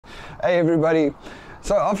Hey everybody.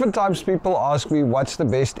 So oftentimes people ask me what's the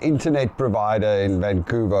best internet provider in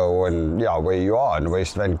Vancouver, or where you are in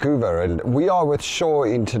West Vancouver, and we are with Shaw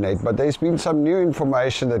Internet, but there's been some new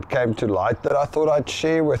information that came to light that I thought I'd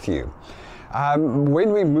share with you.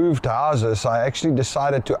 When we moved houses, I actually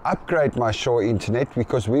decided to upgrade my Shaw Internet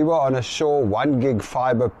because we were on a Shaw 1 gig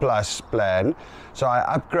fiber plus plan. So I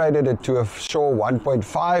upgraded it to a Shaw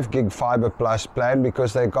 1.5 gig fiber plus plan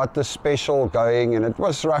because they got the special going and it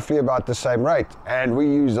was roughly about the same rate. And we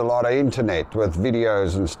used a lot of internet with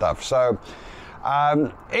videos and stuff. So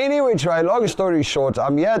anyway, long story short,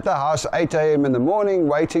 I'm here at the house 8 a.m. in the morning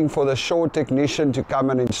waiting for the Shaw technician to come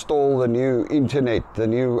and install the new internet, the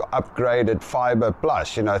new upgraded fiber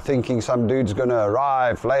plus, thinking some dude's gonna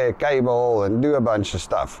arrive, lay a cable and do a bunch of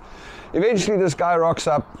stuff. Eventually this guy rocks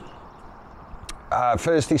up.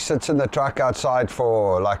 First he sits in the truck outside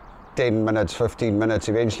for like 10 minutes, 15 minutes.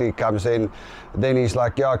 Eventually he comes in. Then he's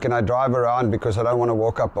like, yeah, can I drive around because I don't want to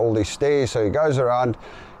walk up all these stairs. So he goes around.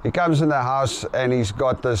 He comes in the house and he's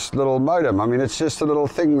got this little modem. I mean, it's just a little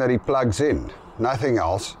thing that he plugs in, nothing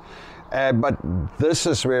else. But this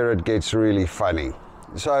is where it gets really funny.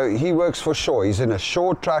 So he works for Shaw. He's in a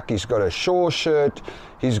Shaw truck. He's got a Shaw shirt.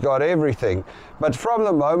 He's got everything. But from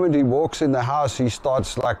the moment he walks in the house, he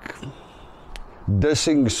starts like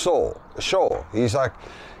dissing Shaw. He's like,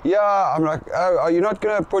 yeah. I'm like, oh, are you not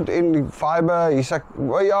going to put in fiber? He's like,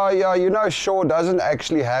 well, yeah, Shaw doesn't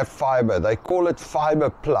actually have fiber. They call it fiber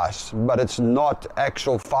plus, but it's not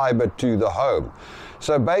actual fiber to the home.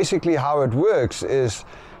 So basically how it works is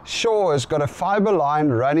Shaw has got a fiber line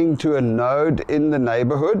running to a node in the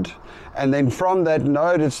neighborhood, and then from that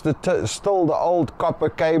node it's still the old copper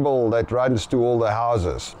cable that runs to all the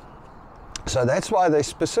houses. So that's why they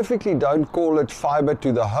specifically don't call it fiber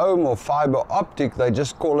to the home or fiber optic. They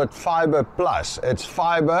just call it fiber plus. It's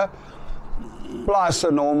fiber plus a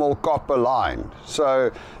normal copper line. So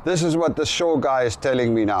this is what the Shaw guy is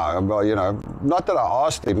telling me now. Well, not that I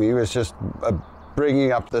asked him, he was just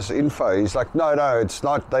bringing up this info. He's like, no, it's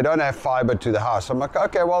not. They don't have fiber to the house. I'm like,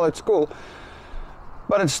 okay, well, it's cool.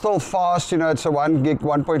 But it's still fast, it's a 1 gig,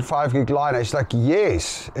 1.5 gig line. It's like,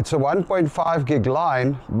 yes, it's a 1.5 gig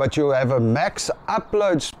line, but you have a max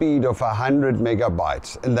upload speed of 100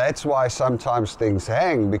 megabytes. And that's why sometimes things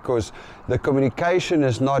hang, because the communication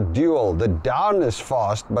is not dual. The down is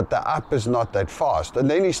fast, but the up is not that fast. And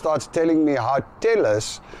then he starts telling me how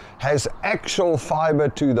Telus has actual fiber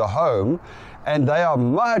to the home, and they are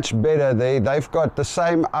much better there. They've got the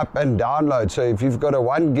same up and download. So if you've got a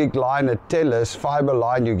 1 gig line at Telus fiber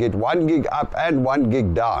line, you get 1 gig up and 1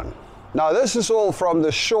 gig down. Now this is all from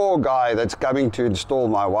the Shaw guy that's coming to install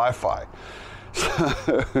my Wi-Fi.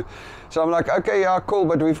 So I'm like, okay, yeah, cool,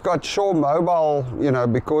 but we've got Shaw mobile,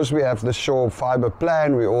 because we have the Shaw fiber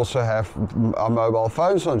plan, we also have our mobile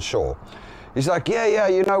phones on Shaw. He's like,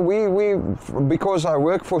 yeah, we because I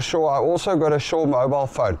work for Shaw, I also got a Shaw mobile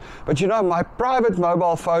phone. But my private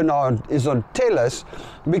mobile phone is on Telus,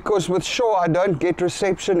 because with Shaw I don't get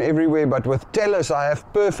reception everywhere, but with Telus I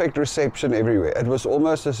have perfect reception everywhere. It was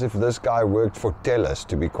almost as if this guy worked for Telus,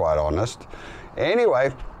 to be quite honest.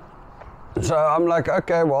 Anyway, so I'm like,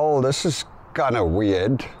 okay, well, this is kind of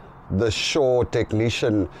weird. The Shaw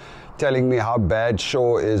technician telling me how bad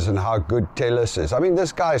Shaw is and how good Telus is. I mean,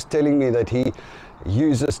 this guy is telling me that he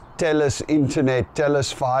uses Telus internet,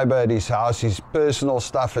 Telus fiber at his house. His personal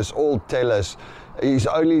stuff is all Telus. His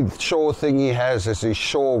only Shaw thing he has is his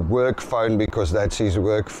Shaw work phone, because that's his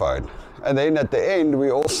work phone. And then at the end, we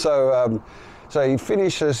also, so he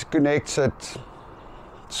finishes, connects it,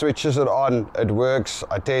 switches it on, it works.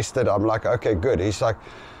 I test it. I'm like, okay, good. He's like,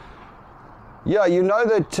 yeah,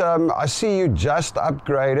 that I see you just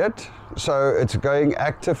upgraded, so it's going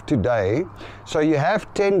active today. So you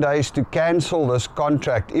have 10 days to cancel this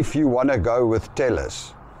contract if you want to go with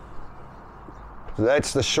Telus. So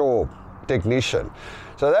that's the Shaw technician.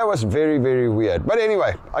 So that was very, very weird. But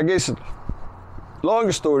anyway, I guess,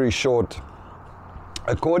 long story short,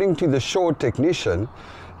 according to the Shaw technician,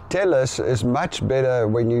 Telus is much better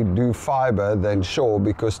when you do fiber than Shaw,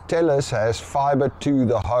 because Telus has fiber to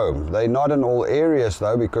the home. They're not in all areas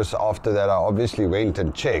though, because after that I obviously went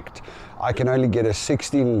and checked. I can only get a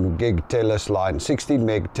 16 gig Telus line, 16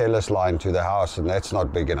 meg Telus line to the house, and that's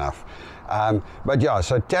not big enough. But yeah,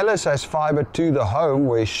 so Telus has fiber to the home,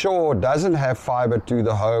 where Shaw doesn't have fiber to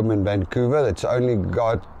the home in Vancouver. It's only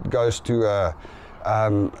goes to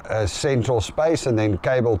a central space and then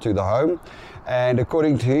cable to the home. And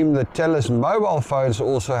according to him, the Telus mobile phones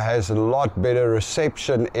also has a lot better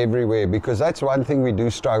reception everywhere, because that's one thing we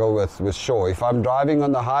do struggle with Shaw. If I'm driving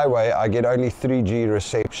on the highway, I get only 3G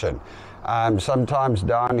reception. Sometimes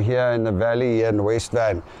down here in the valley in West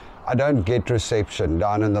Van, I don't get reception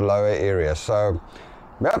down in the lower area. So,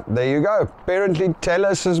 yep, there you go. Apparently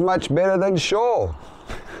Telus is much better than Shaw.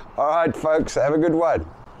 All right, folks, have a good one.